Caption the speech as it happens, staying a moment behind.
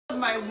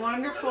My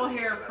wonderful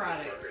hair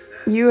products.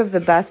 You have the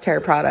best hair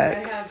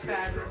products. I have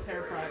fabulous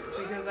hair products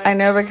because I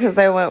know because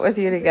I went with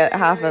you to get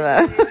half of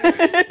them.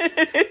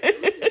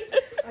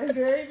 I'm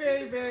very,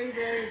 very, very,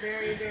 very,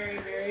 very, very,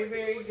 very,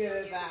 very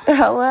good at that.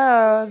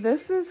 Hello,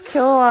 this is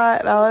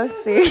Kilowatt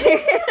LFC.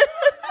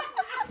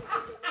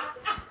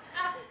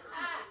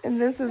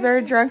 And this is our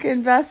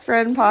drunken best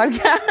friend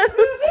podcast.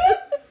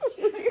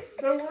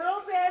 The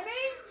world's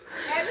ending,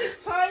 and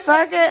it's time.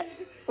 Fuck it.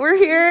 We're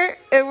here,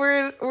 and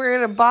we're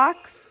in a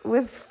box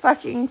with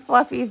fucking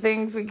fluffy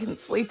things we can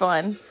sleep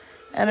on,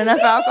 and enough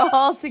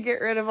alcohol to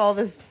get rid of all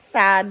the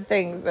sad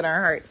things in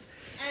our hearts.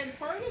 And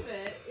part of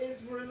it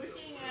is we're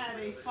looking at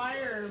a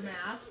fire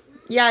map.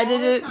 Yeah,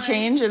 did it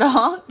change at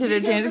all? Did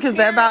it change? Because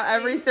about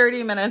every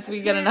 30 minutes we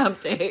get an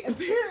update.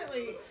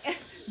 Apparently.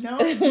 No,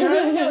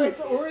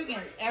 it's Oregon.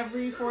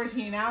 Every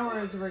 14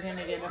 hours we're going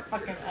to get a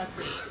fucking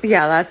update.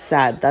 Yeah, that's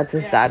sad. That's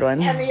a sad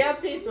one. And the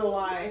update's a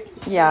lie.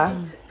 Yeah.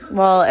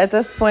 Well, at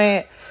this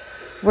point,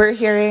 we're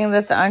hearing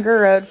that the Unger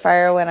Road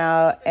fire went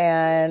out,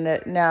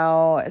 and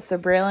now, so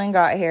Braylon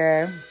got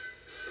here,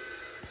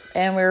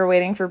 and we were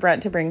waiting for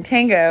Brent to bring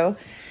Tango,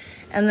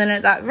 and then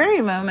at that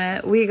very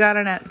moment, we got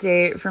an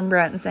update from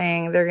Brent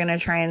saying they're going to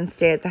try and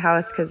stay at the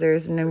house because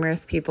there's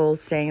numerous people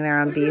staying there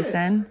on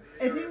Beeson.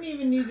 I didn't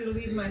even need to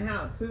leave my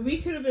house, so we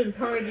could have been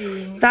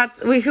partying.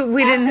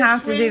 We didn't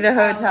have to do the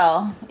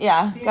hotel.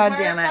 Yeah, God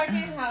damn it.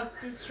 Fucking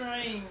house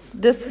destroying.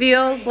 This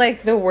feels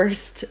like the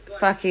worst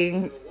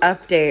fucking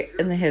update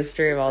in the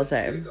history of all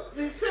time.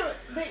 So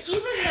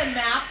even the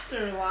maps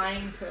are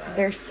lying to us.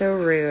 They're so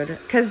rude.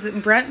 Because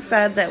Brent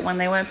said that when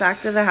they went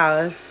back to the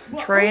house,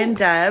 Troy and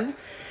Deb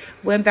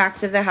went back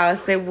to the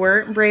house. They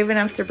weren't brave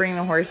enough to bring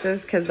the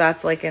horses because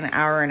that's like an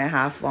hour and a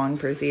half long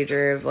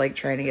procedure of like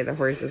trying to get the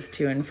horses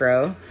to and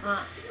fro.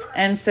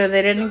 And so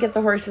they didn't get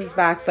the horses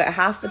back, but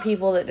half the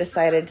people that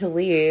decided to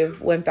leave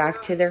went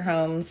back to their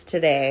homes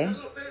today.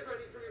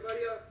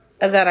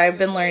 That I've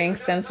been learning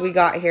since we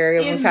got here.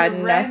 We've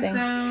had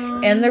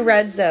nothing in the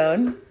red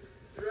zone.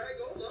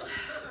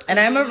 And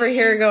I'm over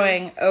here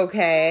going,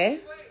 okay,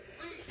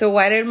 so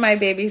why did my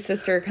baby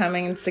sister come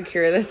and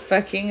secure this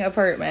fucking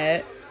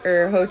apartment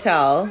or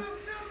hotel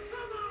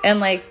and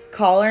like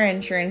call our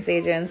insurance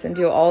agents and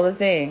do all the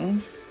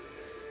things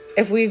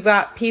if we've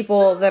got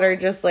people that are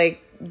just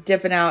like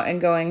dipping out and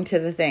going to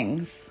the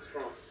things?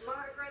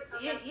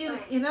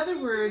 In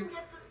other words,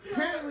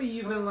 apparently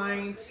you've been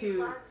lying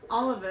to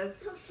all of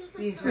us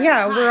the entire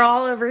time. We're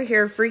all over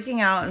here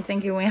freaking out and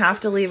thinking we have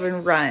to leave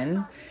and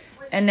run.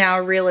 And now,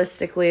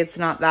 realistically, it's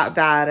not that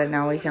bad, and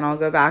now we can all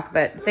go back.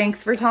 But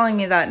thanks for telling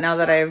me that now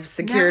that I've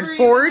secured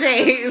 4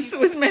 days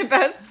with my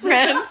best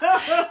friend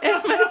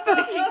and my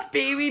fucking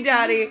baby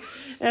daddy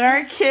and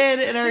our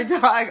kid and our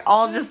dog,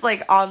 all just,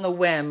 like, on the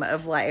whim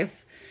of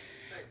life.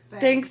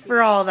 Thanks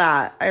for all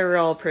that. I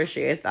real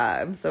appreciate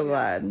that. I'm so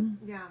glad.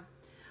 Yeah.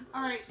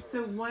 All right,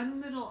 so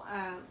one little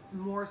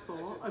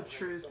morsel of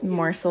truth.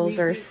 Morsels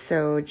are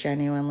so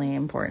genuinely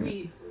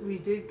important. We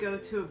did go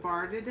to a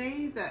bar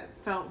today that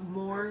felt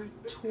more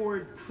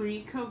toward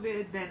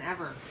pre-COVID than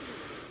ever.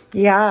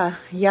 Yeah,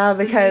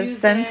 because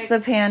since the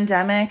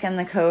pandemic and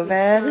the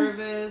COVID,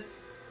 the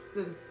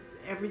service,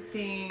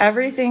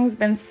 everything's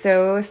been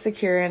so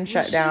secure and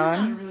shut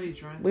down. Not really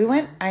drunk. We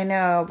went, I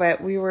know,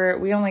 but we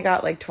only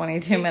got like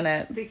 22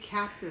 minutes. They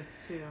capped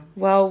us too.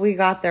 Well, we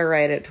got there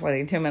right at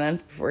 22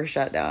 minutes before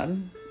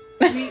shutdown.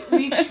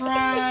 We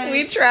tried.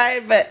 We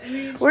tried, but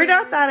we're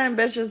not that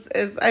ambitious.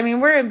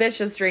 We're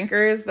ambitious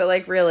drinkers, but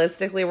like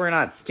realistically, we're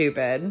not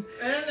stupid.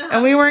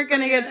 And we weren't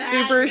going to get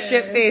super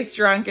shit-faced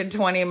drunk in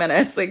 20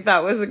 minutes. Like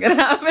that wasn't going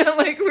to happen.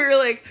 Like we were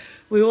like,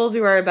 we will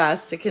do our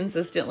best to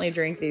consistently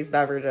drink these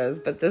beverages,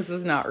 but this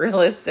is not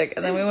realistic.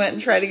 And then we went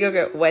and tried to go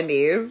get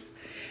Wendy's.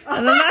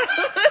 And then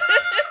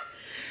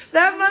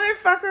that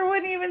motherfucker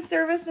wouldn't even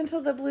serve us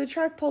until the blue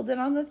truck pulled in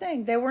on the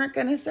thing. They weren't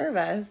going to serve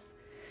us.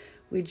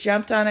 We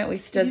jumped on it. We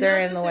stood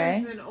there in the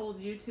way. There's an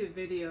old YouTube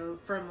video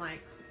from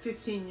like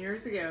 15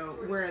 years ago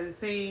where the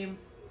same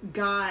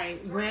guy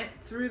went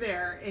through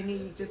there and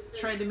he just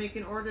tried to make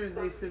an order. And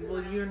they said,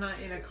 well, you're not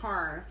in a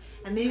car.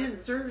 And they didn't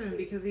serve him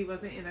because he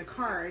wasn't in a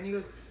car. And he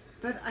goes,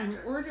 but I'm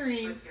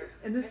ordering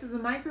and this is a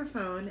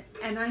microphone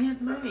and I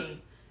have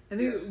money. And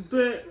they go,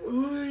 but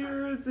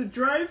it's a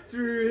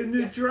drive-through and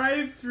a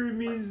drive-through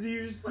means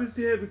you're supposed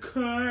to have a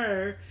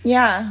car.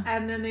 Yeah.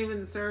 And then they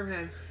wouldn't serve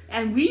him.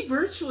 And we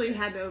virtually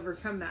had to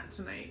overcome that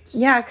tonight.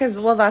 Yeah, because,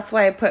 that's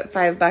why I put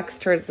 $5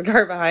 towards the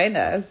car behind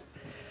us.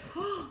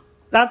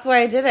 That's why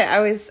I did it.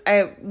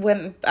 I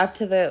went up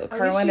to the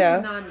car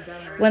window.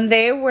 When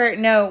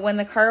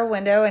the car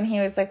window, and he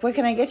was like, what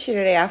can I get you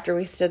today? After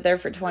we stood there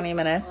for 20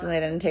 minutes and they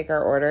didn't take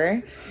our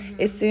order.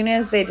 Mm-hmm. As soon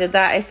as they did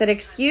that, I said,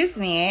 excuse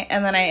me.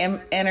 And then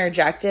I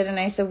interjected and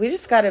I said, we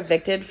just got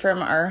evicted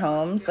from our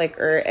homes,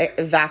 or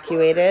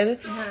evacuated.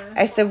 Uh-huh.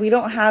 I said, we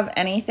don't have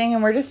anything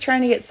and we're just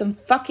trying to get some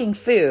fucking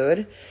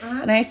food. Uh-huh.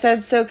 And I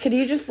said, so could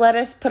you just let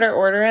us put our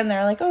order in?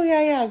 They're like, oh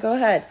yeah, go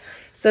ahead.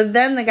 So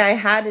then the guy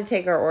had to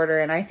take our order,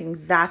 and I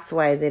think that's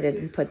why they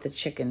didn't put the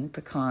chicken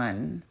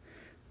pecan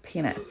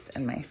peanuts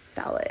in my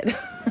salad.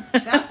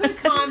 That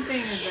pecan thing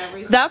is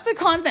That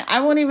pecan thing, I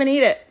won't even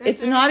eat it. That's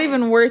it's not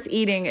even worth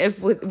eating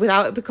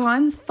without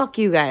pecans. Fuck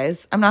you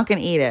guys. I'm not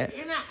gonna eat it.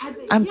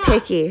 I'm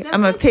picky.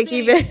 I'm a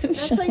picky bitch.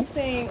 That's like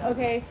saying,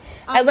 okay.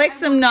 I'd like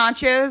some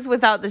nachos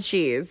without the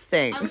cheese.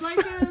 Thanks. I would like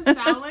a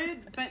salad,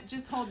 but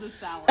just hold the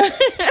salad.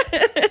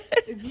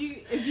 if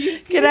you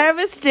can I have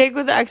a steak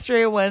with extra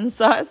A1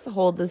 sauce?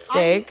 Hold the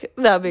steak.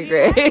 That'd be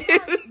great.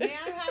 May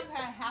I have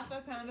half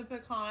a pound of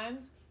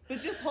pecans,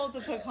 but just hold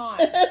the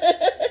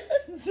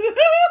pecans.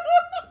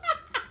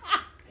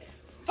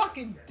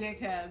 Fucking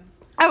dickheads.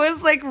 I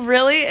was like,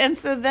 really? And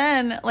so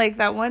then, like,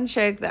 that one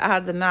chick that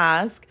had the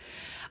mask,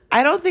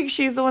 I don't think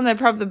she's the one that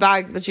prepped the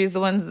bags, but she was the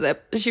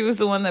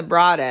one that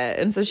brought it.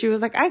 And so she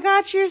was like, I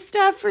got your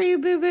stuff for you,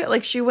 boo-boo.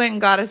 Like, she went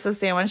and got us the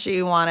sandwich that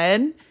you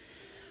wanted.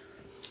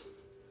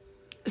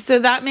 So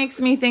that makes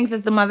me think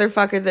that the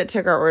motherfucker that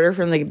took our order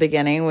from the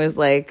beginning was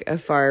like a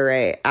far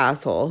right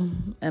asshole.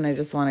 And I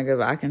just want to go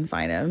back and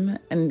find him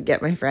and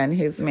get my friend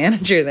who's the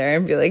manager there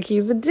and be like,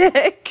 he's a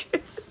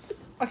dick.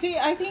 Okay,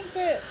 I think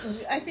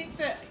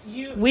that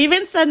you... We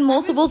even said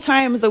multiple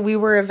times that we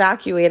were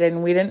evacuated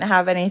and we didn't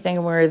have anything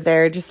and we were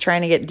there just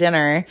trying to get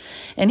dinner.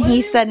 And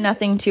he said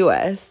nothing to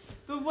us.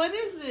 But what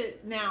is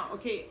it now?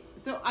 Okay,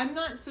 so I'm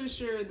not so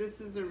sure this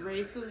is a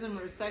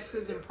racism or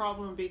sexism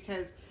problem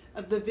because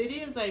of the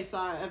videos I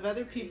saw of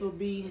other people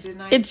being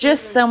denied. It's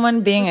just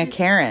someone being a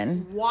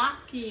Karen.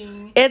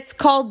 Walking. It's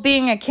called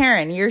being a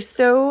Karen. You're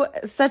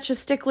such a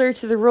stickler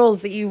to the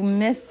rules that you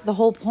miss the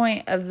whole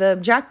point of the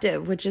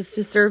objective, which is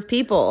to serve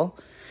people.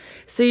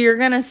 So you're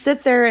going to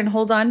sit there and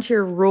hold on to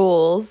your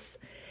rules,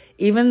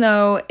 even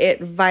though it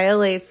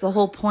violates the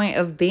whole point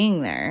of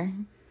being there.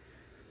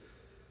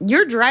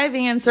 You're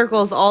driving in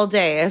circles all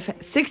day. If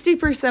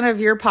 60%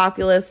 of your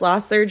populace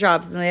lost their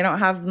jobs and they don't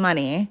have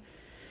money,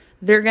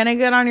 they're going to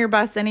get on your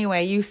bus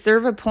anyway. You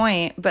serve a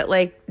point, but,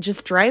 like,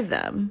 just drive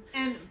them.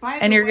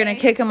 And you're going to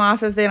kick them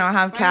off if they don't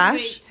have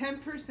cash. By the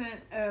way, 10%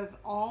 of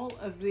all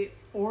of the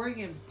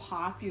Oregon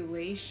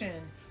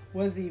population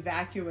was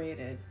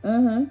evacuated.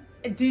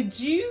 Mm-hmm. Did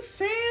you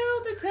fail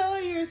to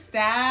tell your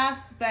staff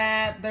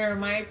that there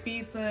might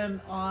be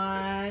some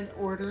odd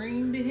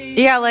ordering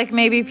behavior? Yeah, like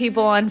maybe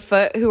people on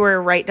foot who were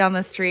right down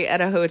the street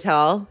at a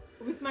hotel.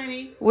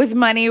 With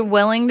money,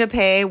 willing to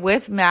pay,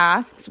 with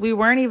masks. We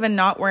weren't even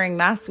not wearing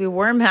masks. We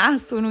wore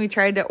masks when we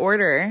tried to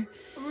order.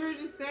 We were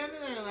just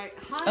standing there like,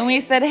 hi. And we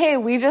said, hey,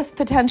 we just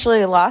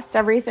potentially lost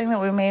everything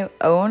that we may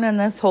own in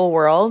this whole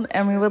world.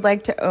 And we would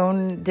like to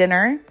own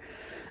dinner.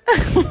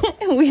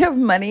 We have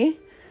money.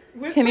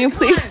 With Can pecans.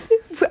 You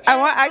please? I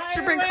want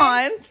extra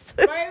pecans.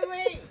 By the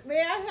way,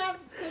 may I have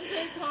some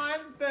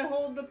pecans, but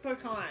hold the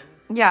pecans.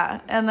 Yeah,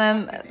 and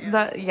then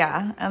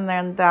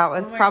that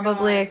was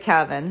probably a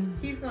Kevin.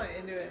 He's not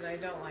into it, and I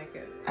don't like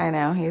it. I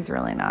know, he's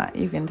really not.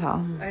 You can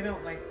tell. I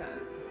don't like that.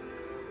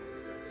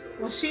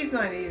 Well, she's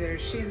not either.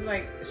 She's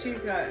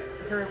got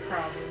her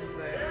problems,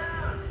 but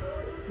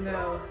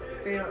no,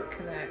 they don't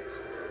connect.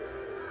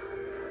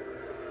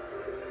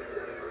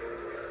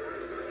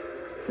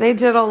 They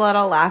did a lot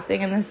of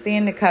laughing in the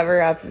scene to cover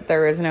up that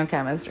there was no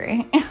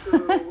chemistry.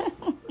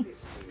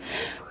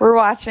 We're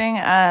watching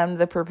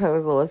The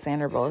Proposal with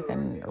Sandra Bullock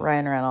and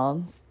Ryan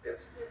Reynolds.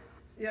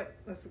 Yep,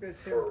 that's good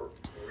too.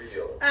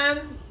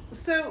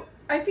 So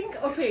I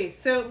think, okay,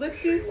 so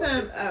let's do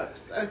some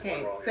ups.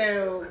 Okay,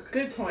 so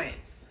good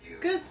points.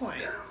 Good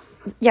points.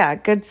 Yeah,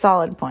 good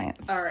solid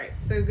points. All right,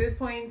 so good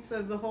points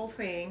of the whole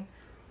thing.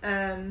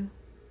 Got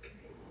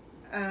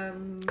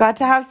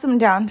to have some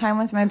downtime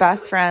with my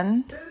best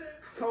friend.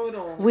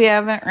 Total. We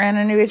haven't ran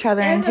into each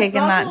other and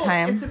taken that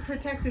time. It's a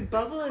protected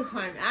bubble of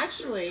time,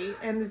 actually,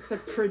 and it's a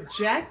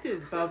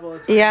projected bubble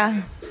of time.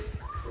 Yeah.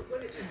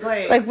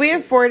 Like we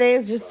have 4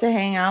 days just to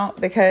hang out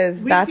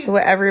because that's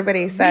what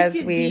everybody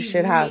says we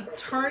should have.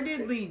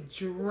 Retardedly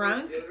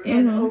drunk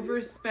and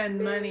overspend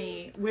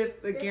money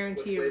with the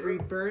guarantee of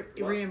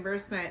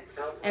reimbursement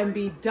and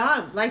be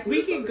dumb. Like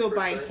we could go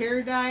buy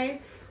hair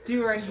dye,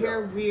 do our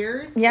hair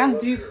weird,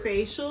 do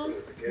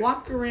facials,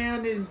 walk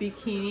around in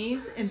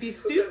bikinis, and be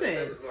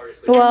stupid.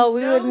 Well, and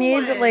we would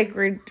need like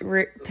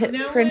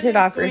printed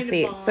off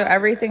receipts. So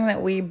everything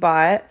that we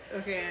bought.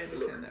 Okay, I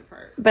understand that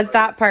part. But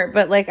that part,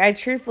 but like I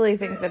truthfully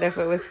think that if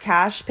it was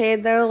cash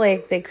paid though,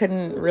 like they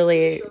couldn't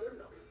really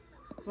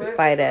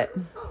fight it.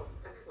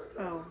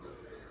 Oh.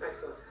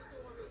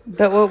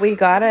 But what we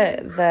got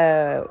at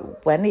the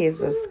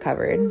Wendy's is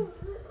covered.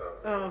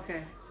 Oh,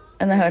 okay.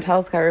 And the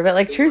hotel's covered. But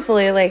like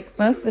truthfully, like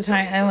most of the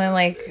time, I mean,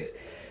 like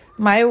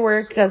my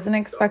work doesn't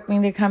expect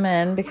me to come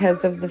in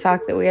because of the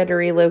fact that we had to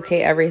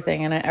relocate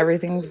everything and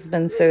everything's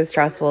been so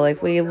stressful.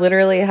 Like we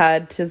literally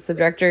had to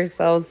subject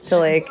ourselves to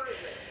like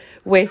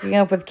waking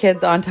up with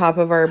kids on top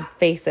of our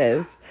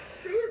faces.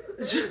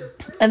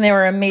 And they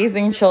were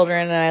amazing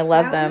children and I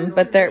love them,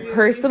 but their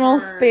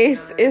personal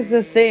space is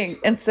a thing.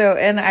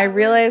 And I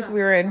realized we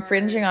were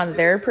infringing on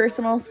their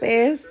personal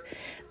space.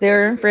 They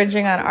were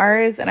infringing on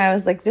ours, and I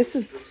was like, this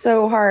is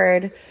so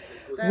hard.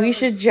 We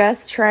should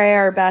just try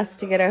our best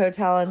to get a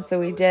hotel, and so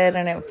we did,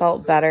 and it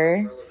felt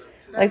better.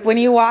 Like when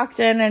you walked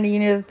in and you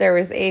knew that there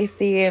was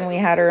AC and we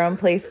had our own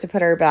place to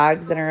put our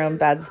bags and our own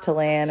beds to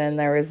lay in, and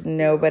there was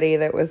nobody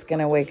that was going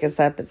to wake us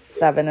up at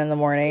 7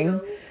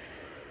 a.m.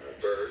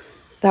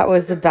 That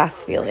was the best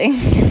feeling.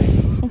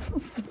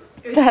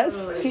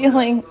 Best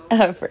feeling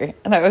ever.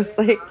 And I was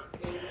like,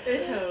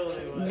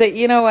 but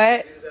you know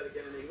what?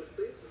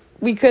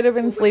 We could have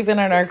been sleeping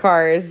in our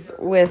cars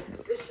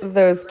with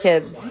those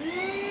kids.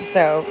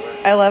 So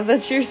I love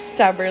that you're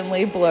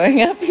stubbornly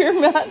blowing up your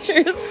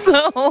mattress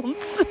the whole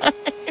time.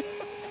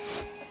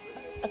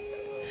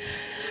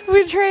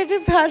 We tried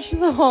to patch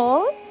the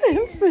hole,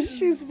 and so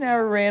she's now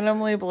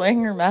randomly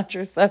blowing her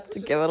mattress up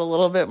to give it a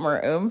little bit more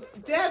oomph.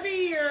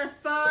 Debbie, you're a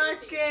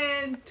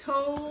fucking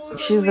totally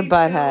She's a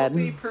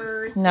butthead.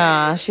 Person.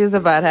 Nah, she's a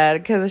butthead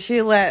because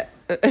she let...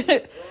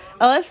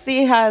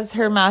 LFC has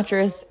her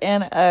mattress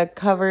in a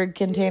covered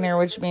container,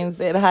 which means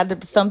it had to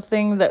be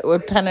something that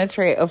would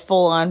penetrate a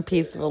full-on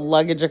piece of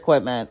luggage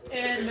equipment.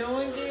 And no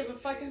one gave a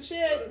fucking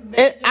shit.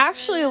 It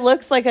actually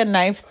looks like a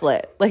knife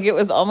slit. Like it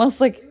was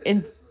almost like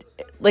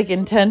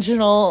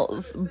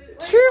intentional.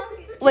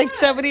 Like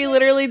somebody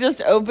literally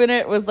just opened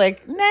it, was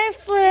like, knife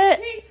slit.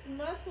 It takes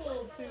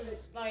muscle to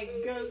like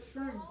go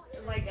through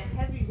like a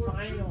heavy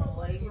vinyl.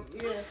 Like,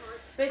 yeah.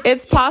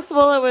 It's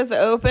possible it was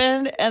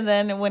opened, and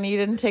then when you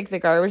didn't take the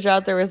garbage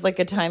out, there was like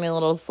a tiny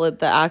little slit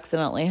that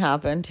accidentally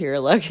happened to your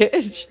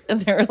luggage,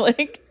 and they were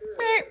like,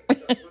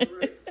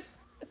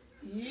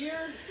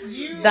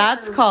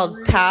 that's called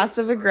really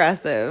passive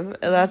aggressive.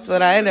 That's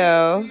what I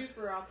know.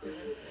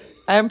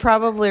 I'm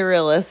probably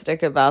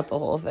realistic about the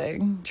whole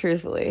thing,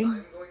 truthfully.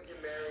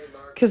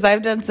 Because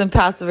I've done some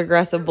passive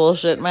aggressive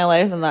bullshit in my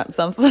life, and that's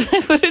something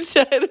I would have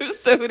done if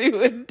somebody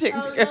wouldn't take the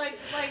garbage.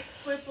 Like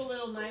slip a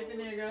little knife in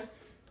there and go,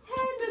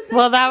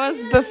 well, that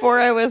was before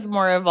I was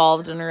more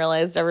evolved and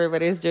realized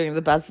everybody's doing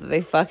the best that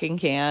they fucking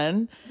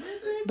can.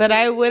 But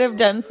I would have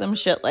done some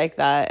shit like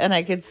that, and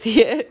I could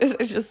see it. It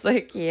was just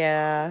like,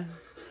 yeah.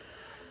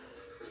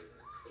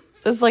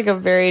 It's like a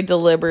very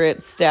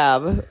deliberate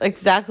stab.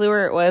 Exactly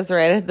where it was,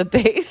 right at the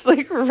base.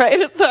 Like,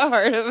 right at the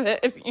heart of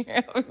it.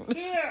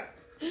 Here.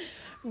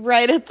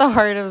 Right at the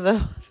heart of the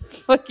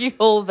fucking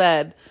whole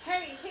bed.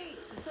 Hey,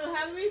 so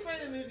how do we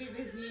find the movie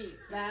The Heat?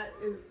 That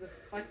is the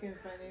fucking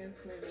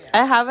funniest movie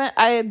ever.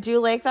 I do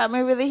like that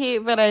movie, The Heat,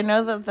 but I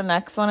know that the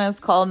next one is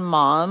called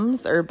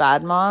Moms or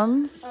Bad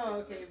Moms. Oh,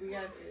 okay, we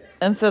gotta see it.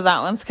 And so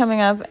that one's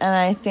coming up, and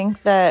I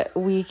think that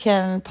we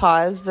can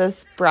pause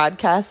this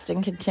broadcast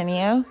and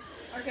continue.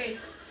 Okay.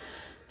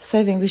 So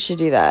I think we should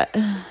do that.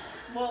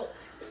 Well,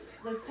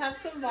 let's have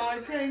some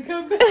vodka and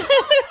come back.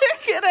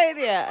 Good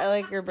idea. I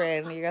like your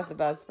brain. You got the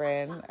best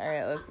brain. All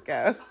right, let's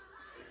go.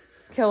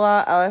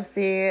 Kilowatt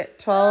LFC,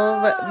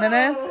 12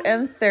 minutes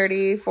and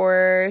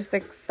 34,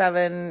 6,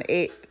 7,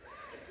 8.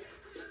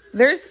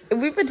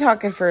 We've been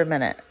talking for a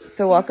minute.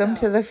 So welcome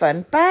to the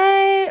fun.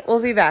 Bye.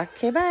 We'll be back.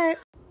 Okay, bye.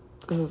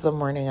 This is a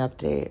morning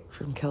update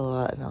from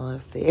Kilowatt and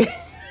LFC.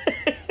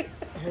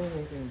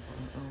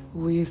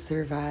 We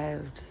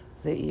survived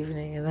the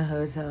evening in the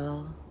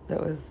hotel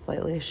that was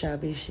slightly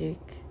shabby chic.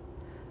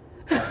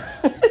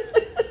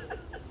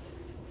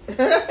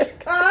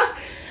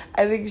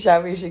 I think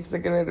shabby chic's a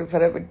good way to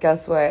put it, but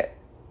guess what?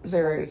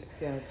 Shabby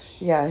sketch.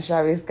 Yeah,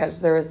 shabby sketch.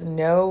 There was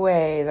no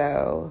way,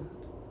 though,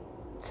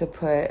 to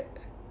put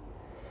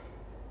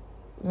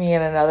me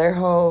in another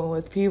home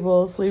with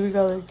people sleeping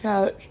on the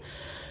couch.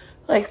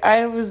 Like,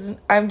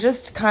 I'm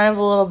just kind of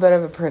a little bit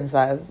of a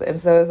princess, and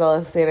so is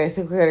LFC, and I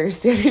think we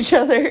understand each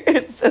other.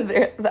 And so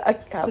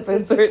that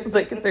happens where it's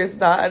like, if there's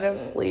not enough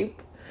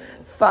sleep,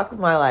 fuck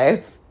my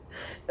life.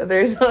 If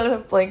there's not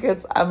enough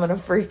blankets, I'm gonna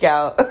freak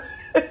out.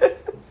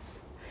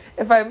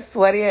 If I'm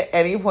sweaty at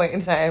any point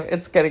in time,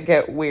 it's gonna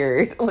get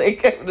weird.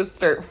 Like, I'm gonna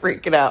start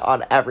freaking out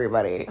on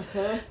everybody.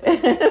 And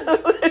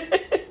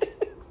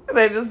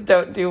I just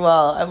don't do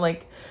well. I'm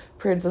like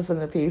Princess in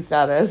the Pea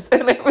status,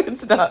 and if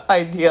it's not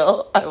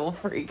ideal, I will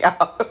freak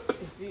out.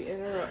 If you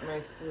interrupt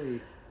my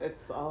sleep,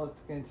 that's all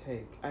it's gonna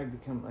take. I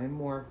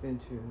morph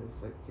into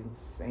this like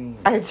insane.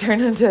 I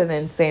turn into an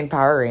insane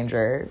Power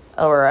Ranger,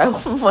 or I'm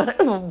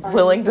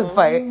willing to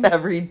fight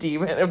every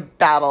demon and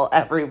battle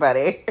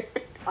everybody.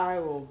 I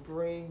will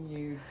bring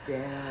you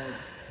down.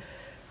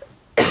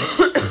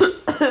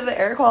 The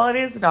air quality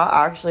is not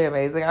actually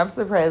amazing. I'm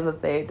surprised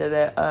that they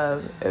didn't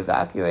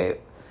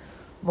evacuate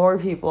more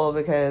people,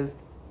 because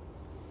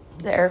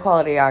the air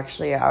quality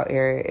actually out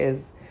here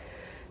is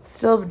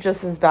still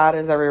just as bad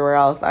as everywhere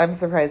else. I'm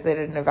surprised they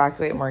didn't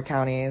evacuate more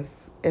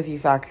counties if you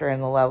factor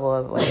in the level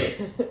of like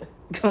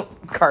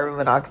carbon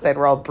monoxide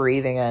we're all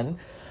breathing in.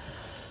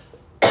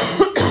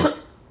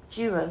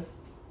 Jesus.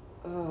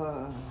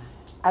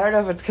 I don't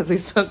know if it's because we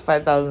smoked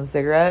 5,000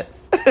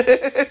 cigarettes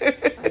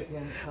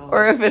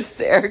or if it's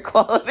the air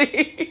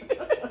quality.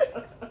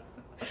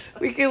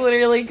 We can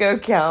literally go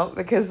count,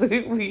 because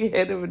we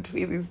hid in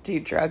between these two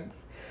trucks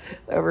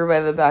over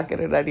by the back of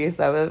the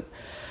 97th.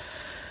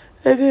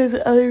 And because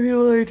other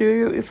people are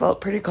doing it, we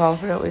felt pretty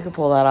confident we could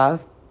pull that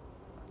off.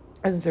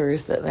 And so we were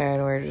sitting there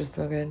and we were just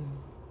smoking.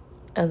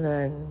 And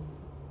then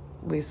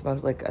we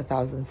smoked like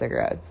 1,000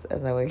 cigarettes,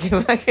 and then we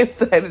came back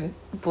inside and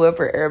blew up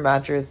her air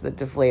mattress that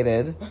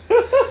deflated.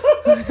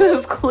 It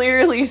was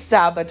clearly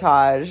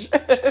sabotage.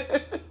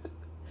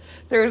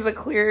 There was a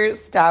clear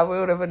stab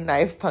wound of a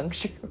knife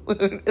puncture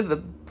wound in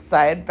the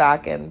side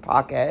back end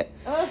pocket.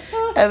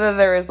 And then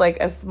there was like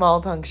a small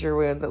puncture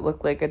wound that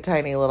looked like a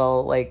tiny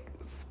little like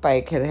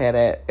spike had hit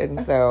it. And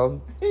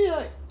so You're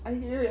like, I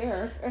hear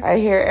air. I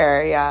hear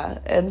air, yeah.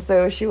 And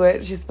so she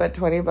spent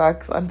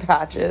 $20 on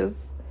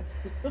patches.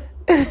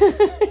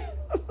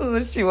 And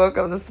then she woke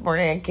up this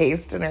morning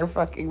encased in her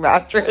fucking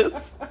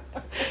mattress.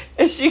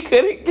 And she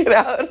couldn't get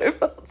out. I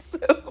felt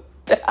so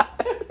bad.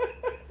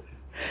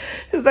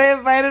 Because I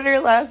invited her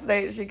last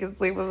night. She could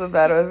sleep in the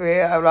bed with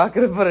me. I'm not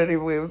going to put any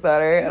moves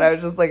on her. And I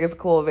was just like, it's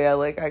cool, man.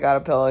 Like, I got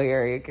a pillow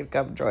here. You can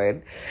come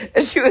join.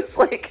 And she was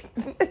like,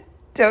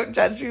 don't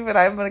judge me, but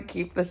I'm going to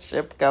keep the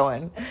ship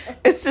going.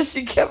 And so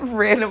she kept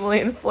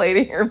randomly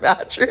inflating her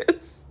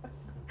mattress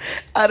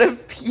out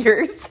of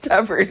pure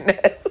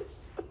stubbornness.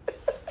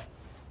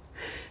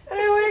 And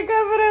I wake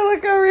up and I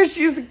look over and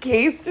she's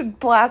encased in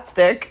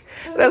plastic.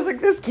 And I was like,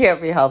 this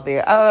can't be healthy.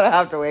 I'm going to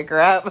have to wake her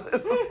up.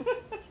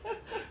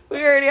 We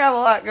already have a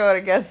lot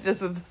going against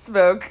us with the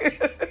smoke.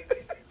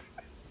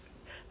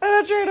 I'm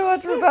not trying to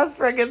watch my best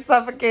friend get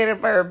suffocated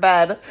by her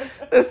bed.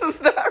 This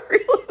is not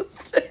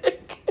realistic.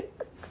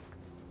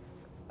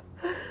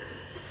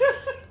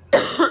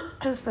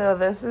 So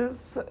this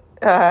is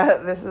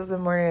a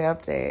morning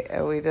update,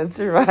 and we did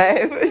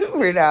survive.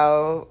 We're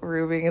now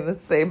rooming in the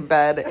same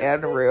bed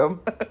and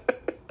room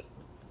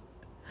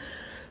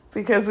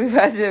because we've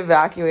had to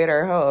evacuate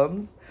our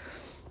homes,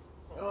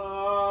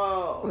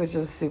 which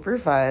is super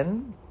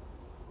fun.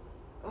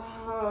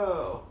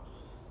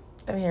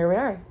 And here we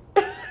are.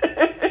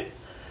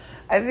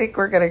 I think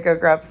we're going to go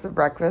grab some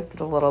breakfast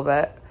in a little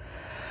bit.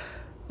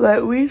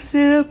 But we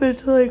stayed up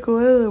until like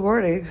 1 in the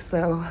morning,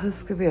 so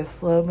this could be a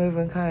slow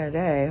moving kind of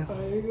day. I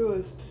think it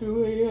was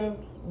 2 a.m.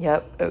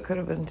 Yep, it could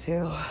have been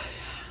 2.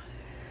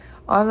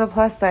 On the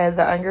plus side,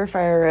 the Unger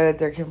Fire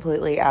roads are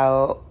completely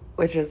out,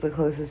 which is the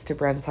closest to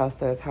Brent's house,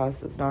 so his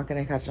house is not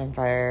going to catch on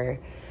fire.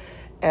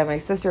 And my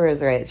sister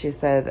was right. She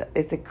said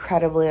it's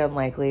incredibly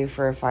unlikely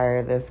for a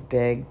fire this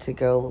big to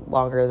go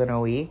longer than a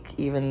week.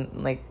 Even,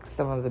 like,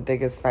 some of the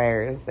biggest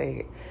fires,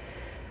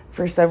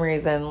 for some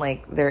reason,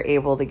 like, they're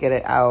able to get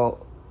it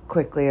out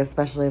quickly,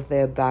 especially if they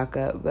have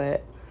backup.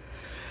 But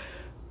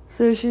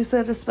so she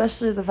said,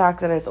 especially the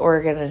fact that it's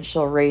Oregon and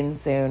she'll rain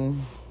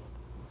soon.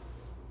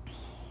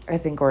 I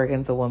think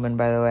Oregon's a woman,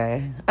 by the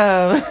way.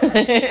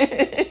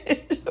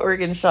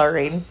 Oregon shall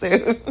rain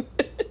soon.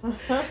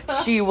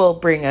 She will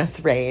bring us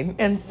rain.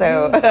 And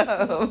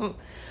so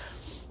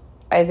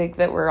I think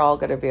that we're all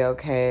going to be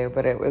okay.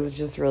 But it was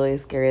just really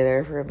scary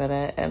there for a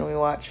minute. And we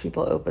watched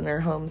people open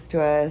their homes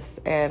to us.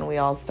 And we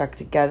all stuck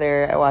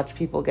together. I watched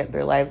people get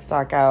their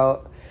livestock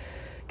out,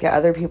 get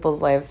other people's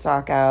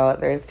livestock out.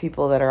 There's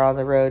people that are on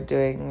the road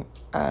doing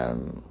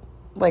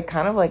like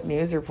kind of like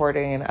news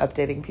reporting and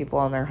updating people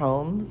on their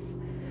homes.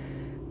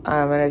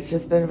 And it's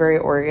just been very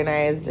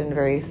organized and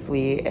very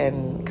sweet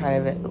and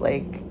kind of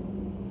like,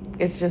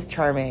 it's just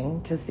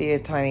charming to see a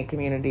tiny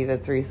community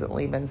that's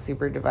recently been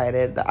super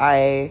divided that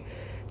I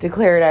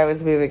declared I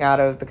was moving out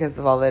of because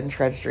of all the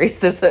entrenched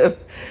racism.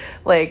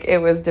 Like, it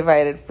was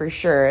divided for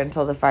sure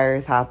until the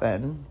fires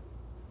happened.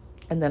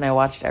 And then I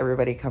watched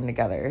everybody come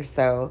together.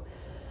 So,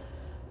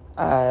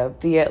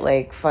 be it,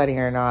 like, funny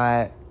or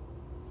not,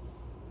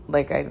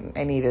 like,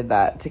 I needed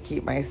that to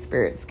keep my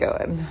spirits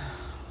going.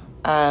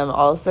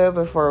 Also,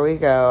 before we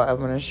go, I'm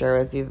going to share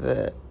with you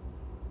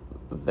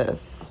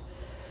this.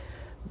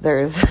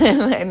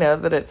 I know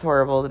that it's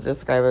horrible to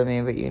describe of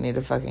me, but you need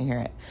to fucking hear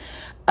it.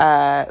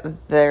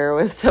 There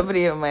was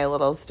somebody in my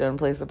little Stone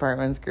Place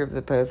Apartments group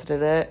that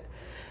posted it.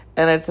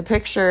 And it's a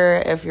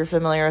picture, if you're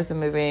familiar with the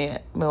movie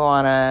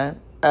Moana,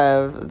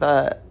 of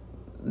the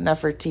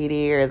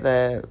Nefertiti, or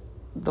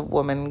the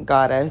woman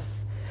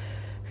goddess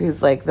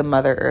who's like the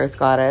Mother Earth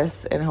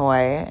goddess in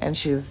Hawaii. And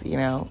she's, you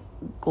know,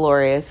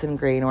 glorious in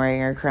green,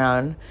 wearing her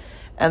crown.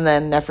 And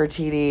then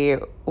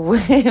Nefertiti,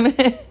 when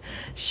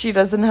she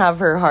doesn't have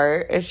her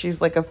heart, and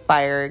she's like a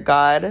fire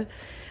god,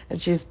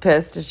 and she's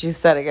pissed, and she's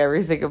setting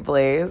everything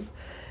ablaze.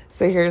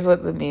 So here's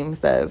what the meme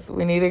says.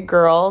 We need a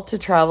girl to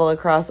travel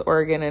across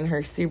Oregon in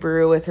her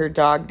Subaru with her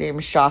dog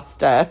named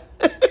Shasta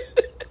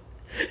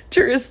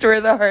to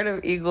restore the heart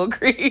of Eagle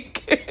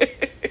Creek.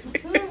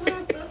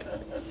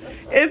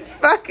 It's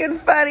fucking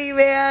funny,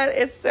 man.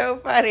 It's so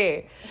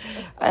funny.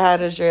 I had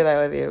to share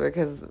that with you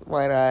because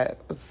why not?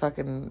 It's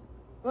fucking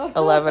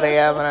 11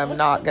 a.m. and I'm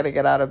not going to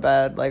get out of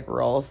bed like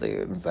real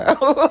soon.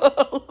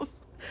 So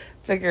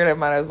figured I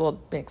might as well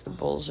make some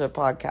bullshit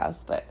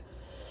podcast. But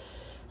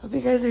hope you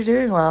guys are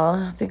doing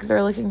well. Things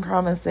are looking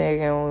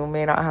promising and we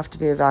may not have to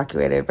be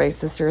evacuated. My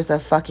sister is a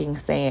fucking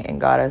saint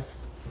and got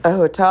us a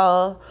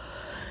hotel.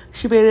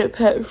 She made it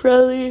pet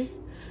friendly.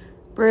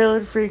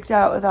 Braylon freaked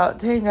out without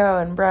Tango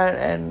and Brent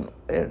and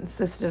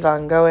insisted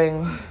on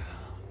going.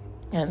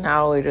 And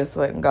now we just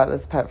went and got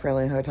this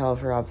pet-friendly hotel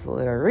for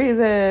absolutely no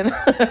reason.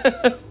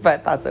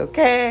 But that's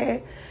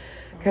okay.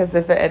 Because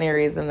if for any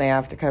reason they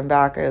have to come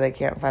back or they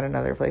can't find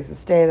another place to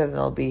stay, then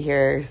they'll be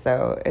here.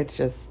 So it's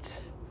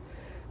just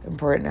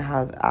important to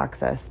have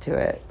access to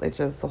it, which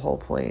is the whole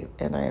point,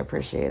 and I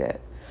appreciate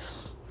it.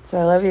 So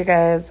I love you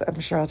guys. I'm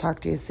sure I'll talk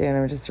to you soon.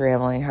 I'm just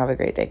rambling. Have a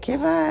great day. Okay,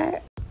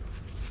 bye.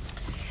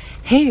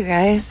 Hey, you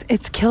guys.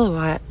 It's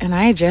Kilowatt, and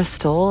I just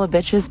stole a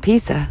bitch's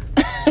pizza.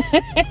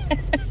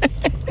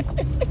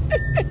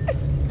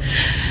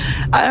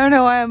 I don't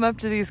know why I'm up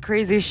to these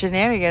crazy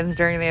shenanigans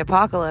during the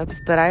apocalypse,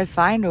 but I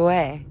find a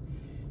way.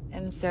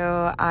 And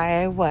so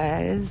I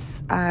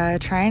was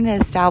trying to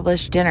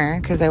establish dinner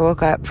because I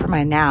woke up from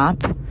my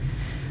nap.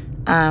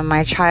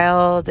 My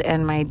child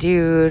and my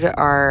dude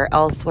are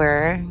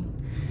elsewhere.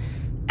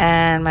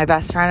 And my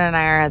best friend and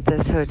I are at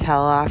this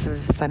hotel off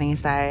of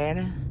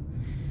Sunnyside.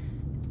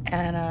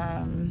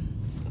 And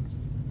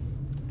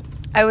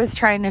I was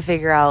trying to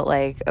figure out,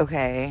 like,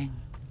 okay,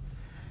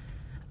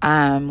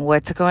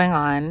 what's going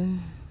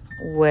on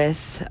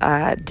with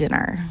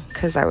dinner,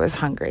 because I was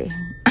hungry.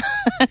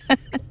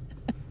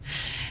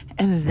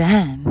 And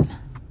then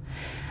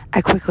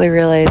I quickly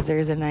realized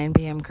there's a 9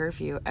 p.m.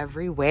 curfew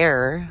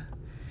everywhere,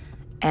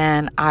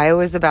 and I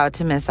was about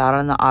to miss out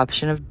on the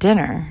option of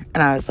dinner.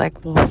 And I was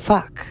like, well,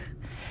 fuck.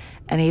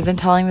 And even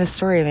telling this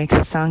story makes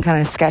it sound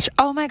kind of sketch.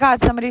 Oh my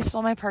God, somebody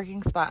stole my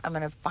parking spot. I'm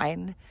going to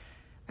find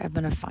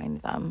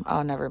them.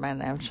 Oh, never mind.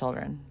 They have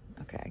children.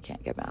 Okay, I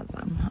can't get mad at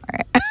them. All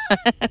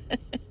right.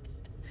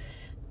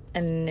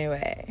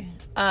 Anyway.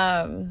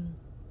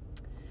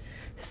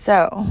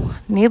 So,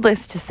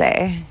 needless to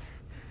say,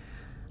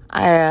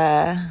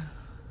 I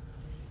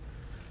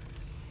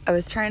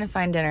was trying to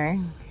find dinner,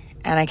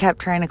 and I kept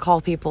trying to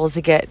call people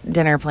to get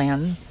dinner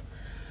plans.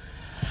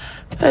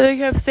 And they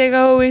kept saying,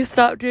 oh, we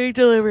stopped doing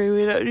delivery.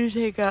 We don't do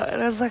takeout.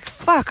 And I was like,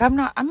 fuck, I'm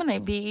going to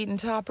be eating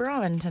top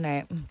ramen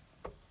tonight.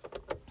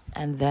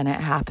 And then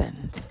it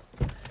happened.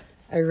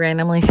 I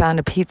randomly found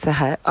a Pizza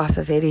Hut off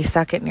of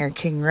 82nd near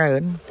King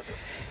Road.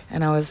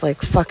 And I was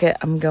like, fuck it,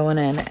 I'm going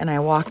in. And I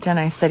walked in.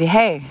 I said,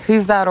 hey,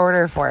 who's that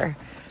order for?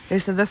 They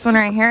said, this one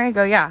right here? I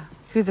go, yeah.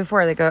 Who's it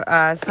for? They go,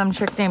 some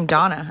chick named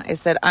Donna. I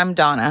said, I'm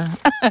Donna.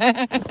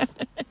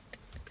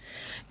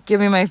 Give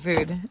me my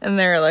food. And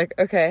they were like,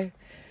 okay.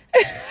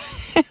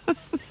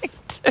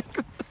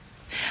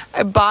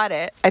 I bought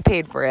it. I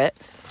paid for it.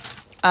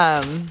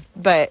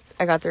 But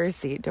I got the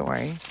receipt. Don't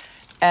worry.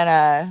 And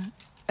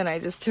I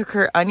just took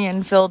her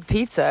onion-filled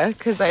pizza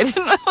because I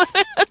didn't want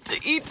to have to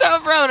eat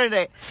top ramen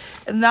today.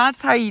 And that's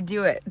how you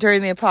do it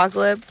during the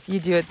apocalypse. You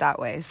do it that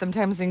way.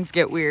 Sometimes things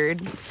get weird,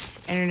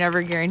 and you're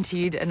never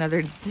guaranteed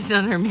another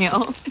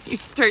meal. You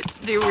start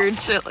to do weird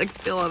shit like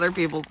steal other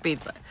people's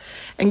pizza.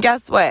 And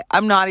guess what?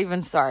 I'm not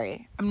even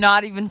sorry. I'm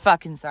not even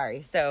fucking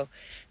sorry. So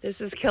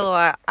this is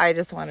Kilowatt. I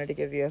just wanted to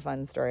give you a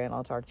fun story, and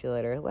I'll talk to you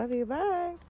later. Love you. Bye.